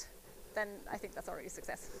this out, then I think that's already a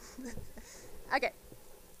success. Okay.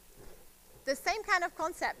 The same kind of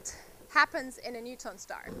concept happens in a neutron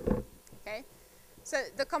star. Okay. So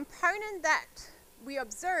the component that we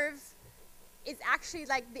observe is actually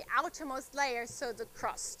like the outermost layer, so the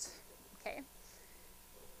crust. Okay.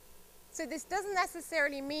 So this doesn't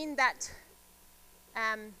necessarily mean that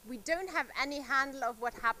we don't have any handle of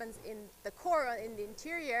what happens in the core or in the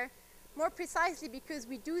interior, more precisely because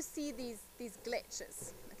we do see these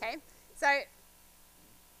glitches. Okay. So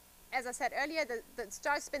as I said earlier, the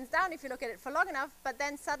star spins down if you look at it for long enough, but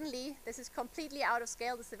then suddenly, this is completely out of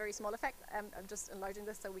scale, this is a very small effect, I'm just enlarging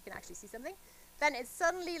this so we can actually see something. Then it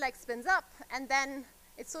suddenly like spins up, and then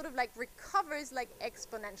it sort of like recovers like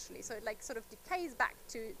exponentially, so it like sort of decays back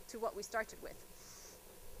to what we started with.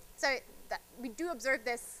 So we do observe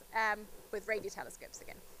this with radio telescopes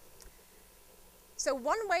again. So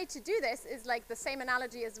one way to do this is like the same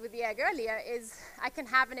analogy as with the egg earlier, is I can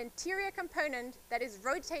have an interior component that is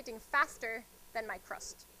rotating faster than my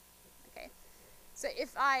crust. Okay? So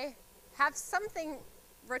if I have something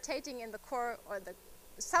rotating in the core or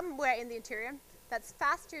somewhere in the interior that's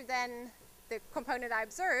faster than the component I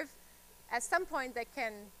observe, at some point they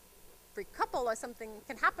can recouple or something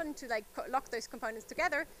can happen to like lock those components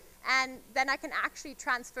together, and then I can actually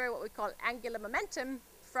transfer what we call angular momentum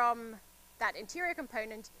from that interior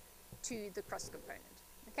component to the crust component,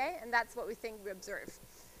 okay? And that's what we think we observe.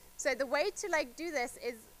 So the way to like do this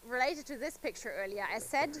is related to this picture earlier. I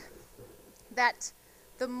said that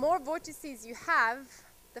the more vortices you have,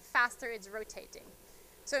 the faster it's rotating.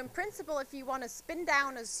 So in principle, if you want to spin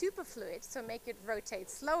down a superfluid, so make it rotate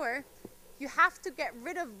slower, you have to get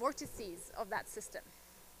rid of vortices of that system,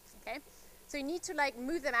 okay? So you need to like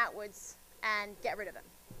move them outwards and get rid of them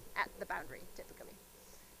at the boundary, typically.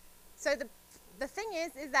 So the thing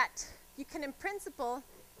is that you can, in principle,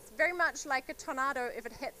 it's very much like a tornado. If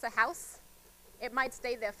it hits a house, it might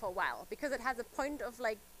stay there for a while because it has a point of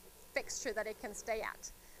like fixture that it can stay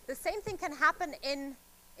at. The same thing can happen in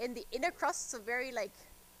the inner crust, so very like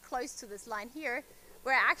close to this line here,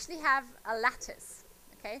 where I actually have a lattice,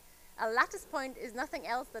 okay? A lattice point is nothing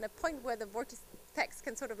else than a point where the vortex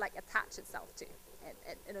can sort of like attach itself to,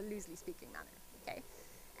 in a loosely speaking manner, okay?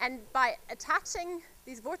 And by attaching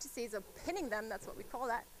these vortices, or pinning them, that's what we call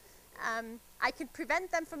that, I can prevent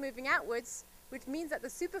them from moving outwards, which means that the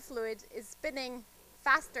superfluid is spinning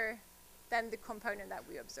faster than the component that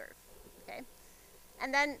we observe, okay?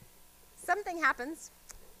 And then something happens.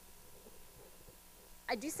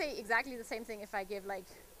 I do say exactly the same thing if I give like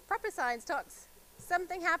proper science talks.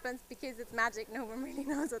 Something happens because it's magic, no one really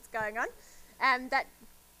knows what's going on, that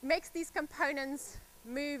makes these components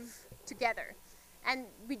move together. And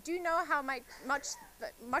we do know how much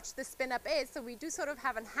the spin-up is, so we do sort of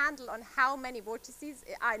have a handle on how many vortices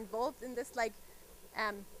are involved in this like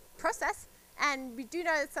process, and we do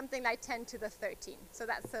know it's something like 10 to the 13. So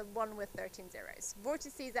that's a 1 with 13 zeros.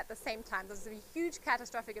 Vortices at the same time. This is a huge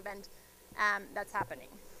catastrophic event that's happening.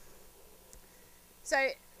 So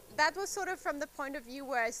that was sort of from the point of view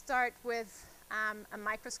where I start with a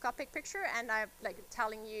microscopic picture, and I'm like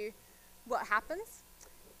telling you what happens.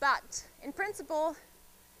 But in principle,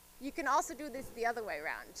 you can also do this the other way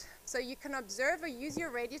around. So you can observe or use your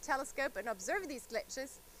radio telescope and observe these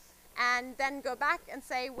glitches, and then go back and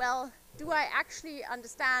say, well, do I actually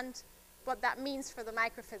understand what that means for the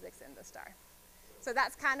microphysics in the star? So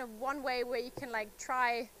that's kind of one way where you can like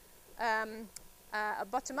try a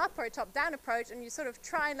bottom-up or a top-down approach, and you sort of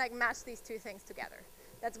try and like match these two things together.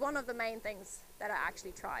 That's one of the main things that I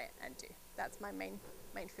actually try and do. That's my main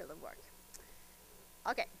field of work.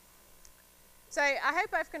 Okay, so I hope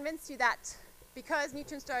I've convinced you that because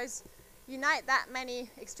neutron stars unite that many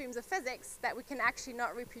extremes of physics that we can actually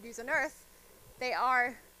not reproduce on Earth, they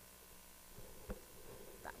are,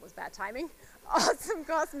 that was bad timing, awesome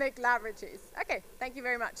cosmic laboratories. Okay, thank you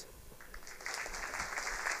very much.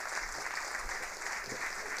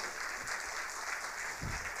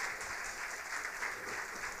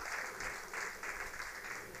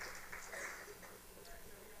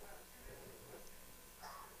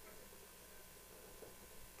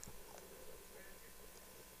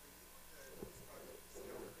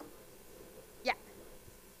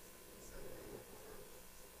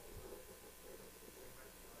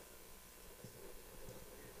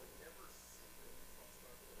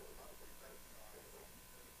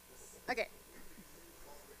 Okay.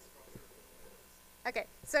 Okay,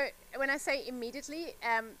 so when I say immediately,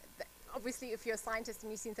 obviously if you're a scientist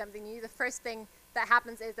and you've seen something new, the first thing that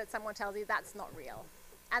happens is that someone tells you that's not real.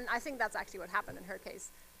 And I think that's actually what happened in her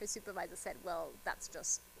case. Her supervisor said, well, that's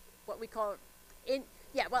just what we call,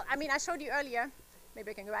 I mean, I showed you earlier,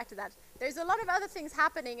 maybe I can go back to that. There's a lot of other things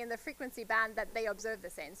happening in the frequency band that they observe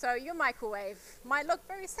this in. So your microwave might look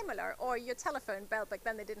very similar, or your telephone bell, but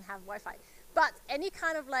then they didn't have Wi-Fi. But any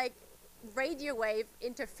kind of like radio wave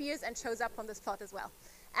interferes and shows up on this plot as well.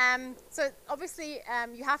 So obviously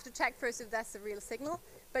you have to check first if that's a real signal,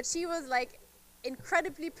 but she was like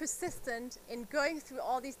incredibly persistent in going through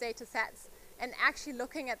all these data sets and actually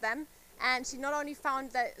looking at them, and she not only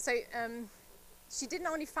found that, she didn't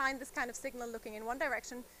only find this kind of signal looking in one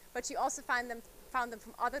direction, but she also found them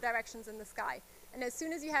from other directions in the sky. And as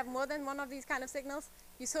soon as you have more than one of these kind of signals,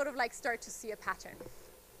 you sort of like start to see a pattern.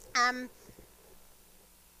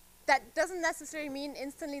 That doesn't necessarily mean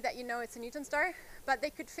instantly that you know it's a neutron star, but they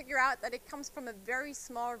could figure out that it comes from a very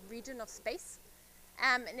small region of space.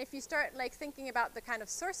 And if you start like thinking about the kind of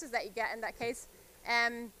sources that you get in that case,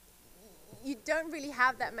 you don't really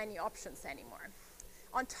have that many options anymore.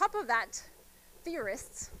 On top of that,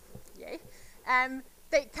 theorists, yay,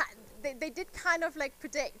 they did kind of like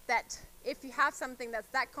predict that if you have something that's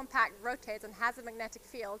that compact, rotates, and has a magnetic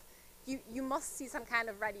field, you must see some kind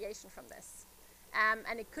of radiation from this.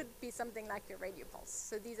 And it could be something like a radio pulse.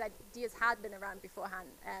 So these ideas had been around beforehand.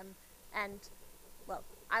 And, well,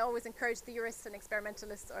 I always encourage theorists and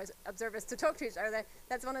experimentalists or observers to talk to each other.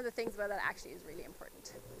 That's one of the things where that actually is really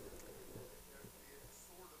important.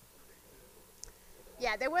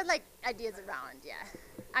 Yeah, there were like ideas around, yeah.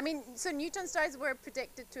 I mean, so neutron stars were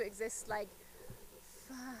predicted to exist like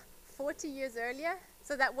 40 years earlier.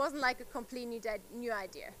 So that wasn't like a completely new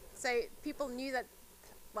idea. So people knew that,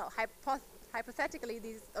 well, hypothetically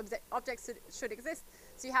these objects should exist.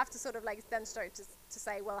 So you have to sort of like then start to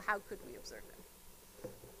say, well, how could we observe them?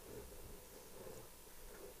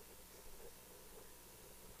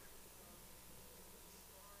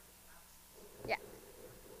 Yeah.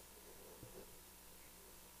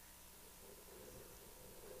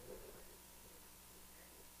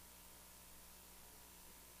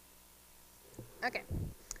 Okay.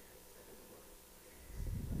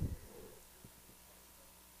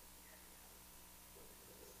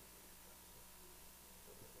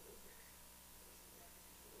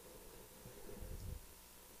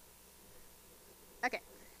 Okay.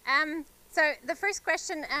 So the first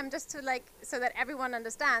question, just to like, so that everyone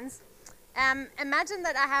understands, imagine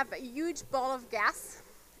that I have a huge ball of gas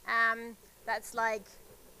that's like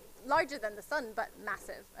larger than the sun, but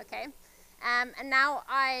massive, okay? And now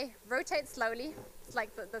I rotate slowly. It's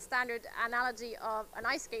like the standard analogy of an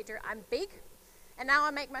ice skater. I'm big, and now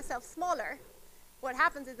I make myself smaller. What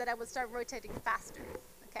happens is that I will start rotating faster,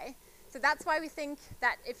 okay? So that's why we think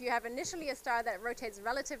that if you have initially a star that rotates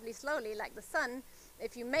relatively slowly, like the sun,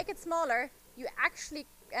 if you make it smaller, you actually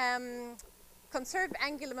conserve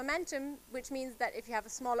angular momentum, which means that if you have a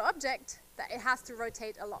smaller object, that it has to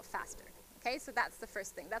rotate a lot faster, okay? So that's the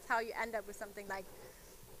first thing. That's how you end up with something like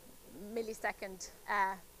millisecond,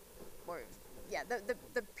 or yeah,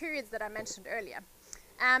 the periods that I mentioned earlier.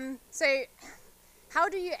 So how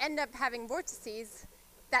do you end up having vortices?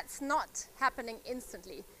 That's not happening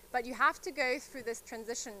instantly, but you have to go through this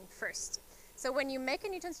transition first. So when you make a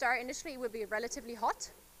neutron star, initially it will be relatively hot,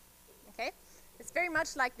 okay? It's very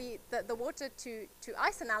much like the water to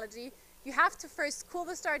ice analogy. You have to first cool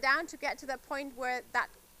the star down to get to that point where that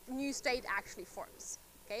new state actually forms,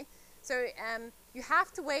 okay? So you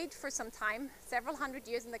have to wait for some time, several hundred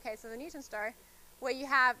years in the case of the neutron star, where you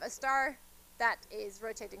have a star that is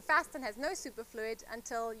rotating fast and has no superfluid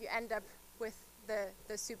until you end up with the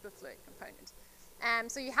superfluid component.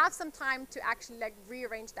 So you have some time to actually like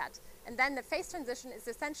rearrange that. And then the phase transition is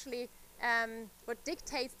essentially what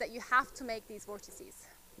dictates that you have to make these vortices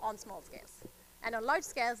on small scales. And on large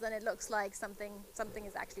scales, then it looks like something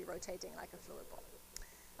is actually rotating like a fluid ball.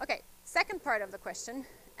 Okay, second part of the question.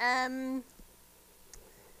 Can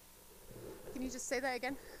you just say that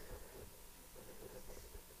again?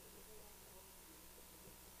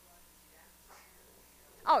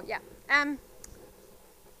 Oh, yeah.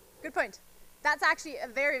 Good point. That's actually a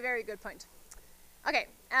very, very good point. Okay.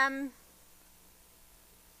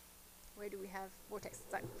 Where do we have vortex?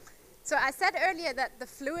 So I said earlier that the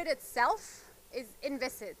fluid itself is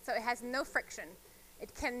inviscid, so it has no friction.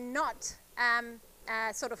 It cannot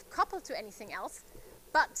sort of couple to anything else,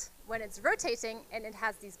 but when it's rotating and it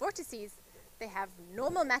has these vortices, they have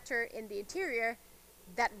normal matter in the interior.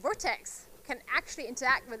 That vortex can actually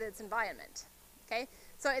interact with its environment, okay?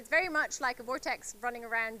 So it's very much like a vortex running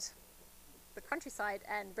around the countryside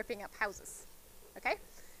and ripping up houses, okay?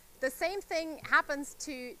 The same thing happens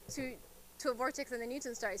to a vortex in the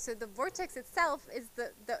neutron star. So the vortex itself is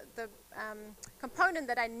the component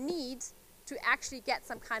that I need to actually get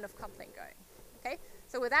some kind of coupling going, okay?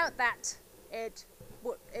 So without that,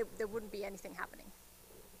 there wouldn't be anything happening,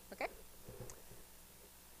 okay?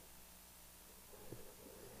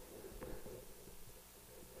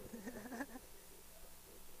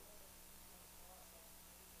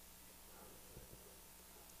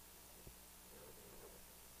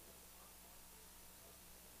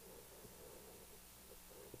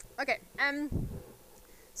 Okay,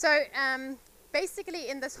 basically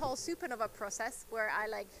in this whole supernova process where I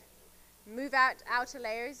like move out outer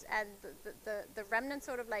layers and the remnant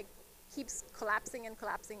sort of like keeps collapsing and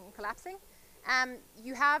collapsing and collapsing,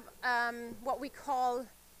 you have what we call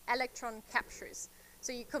electron captures.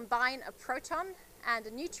 So you combine a proton and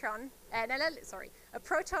a neutron, a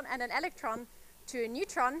proton and an electron to a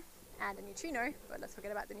neutron and a neutrino, but let's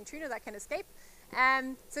forget about the neutrino, that can escape.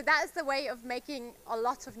 So that is the way of making a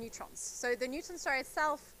lot of neutrons. So the neutron star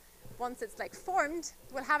itself once it's like formed,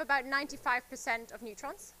 will have about 95% of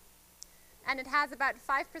neutrons. And it has about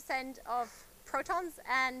 5% of protons,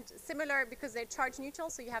 and similar because they're charge neutral,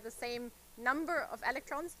 so you have the same number of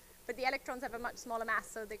electrons, but the electrons have a much smaller mass,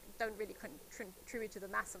 so they don't really contribute to the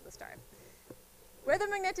mass of the star. Where the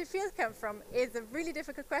magnetic field comes from is a really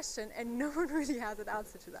difficult question, and no one really has an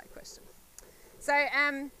answer to that question. So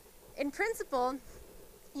in principle,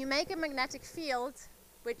 you make a magnetic field,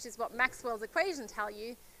 which is what Maxwell's equations tell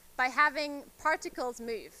you, by having particles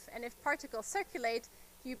move. And if particles circulate,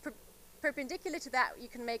 you perpendicular to that, you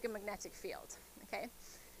can make a magnetic field. Okay?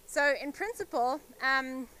 So in principle,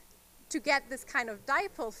 to get this kind of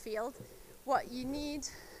dipole field, what you need,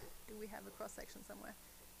 do we have a cross-section somewhere?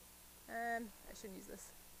 I shouldn't use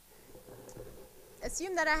this.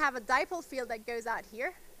 Assume that I have a dipole field that goes out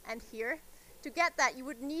here and here. To get that, you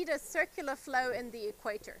would need a circular flow in the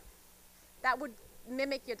equator. That would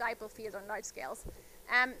mimic your dipole field on large scales.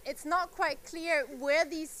 It's not quite clear where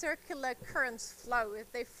these circular currents flow,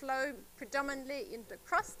 if they flow predominantly in the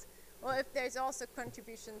crust, or if there's also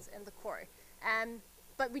contributions in the core.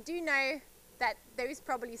 But we do know that there is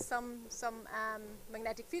probably some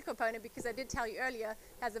magnetic field component, because I did tell you earlier,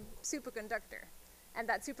 it has a superconductor, and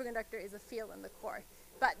that superconductor is a field in the core.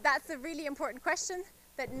 But that's a really important question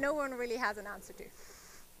that no one really has an answer to.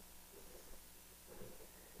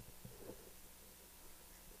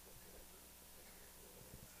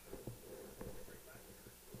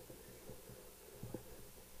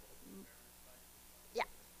 Yeah.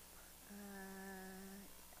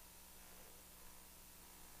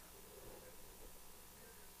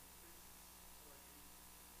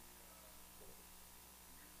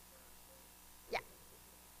 Yeah.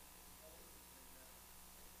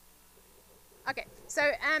 Okay,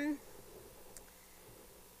 so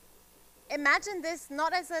imagine this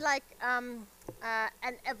not as an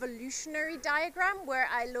evolutionary diagram where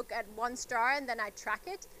I look at one star and then I track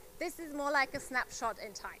it. This is more like a snapshot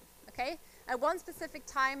in time, okay? At one specific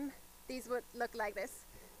time, these would look like this.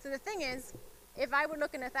 So the thing is, if I would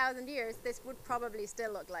look in 1,000 years, this would probably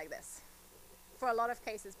still look like this for a lot of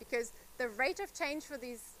cases, because the rate of change for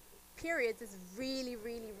these periods is really,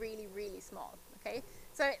 really, really, really small, okay?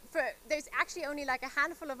 So there's actually only like a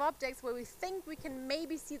handful of objects where we think we can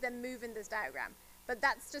maybe see them move in this diagram. But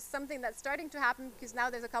that's just something that's starting to happen, because now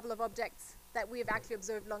there's a couple of objects that we have actually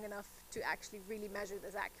observed long enough to actually really measure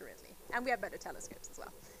this accurately. And we have better telescopes as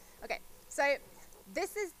well. Okay, so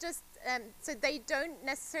this is just, so they don't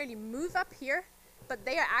necessarily move up here, but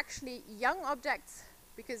they are actually young objects,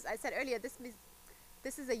 because I said earlier,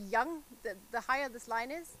 this is a young, the higher this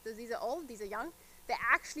line is, these are old, these are young. They're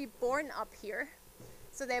actually born up here.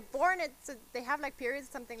 So they're born so they have like periods,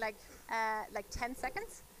 something like 10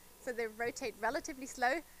 seconds. So they rotate relatively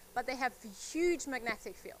slow, but they have huge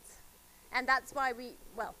magnetic fields. And that's why we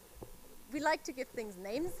like to give things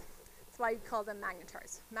names. That's why we call them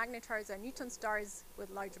magnetars. Magnetars are neutron stars with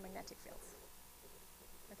larger magnetic fields.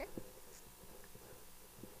 Okay?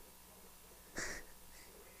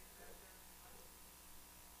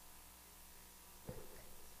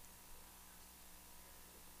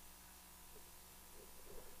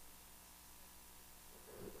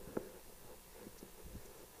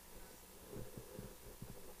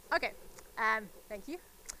 Okay, thank you.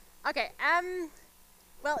 Okay,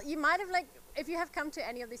 well, you might have if you have come to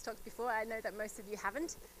any of these talks before, I know that most of you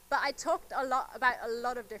haven't, but I talked a lot about a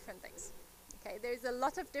lot of different things. Okay, there's a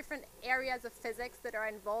lot of different areas of physics that are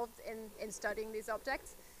involved in studying these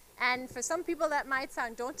objects, and for some people that might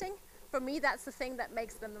sound daunting. For me, that's the thing that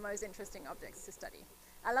makes them the most interesting objects to study.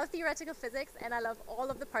 I love theoretical physics, and I love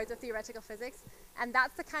all of the parts of theoretical physics, and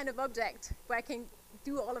that's the kind of object where I can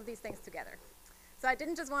do all of these things together. So I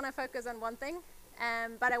didn't just want to focus on one thing,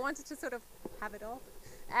 but I wanted to sort of have it all.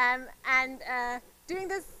 Doing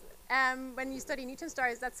this when you study neutron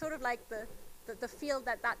stars, that's sort of like the field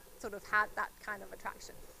that sort of had that kind of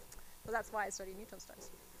attraction. So that's why I study neutron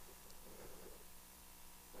stars.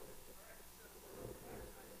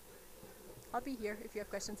 I'll be here if you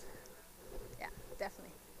have questions. Yeah,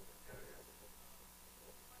 definitely.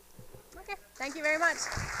 Okay, thank you very much.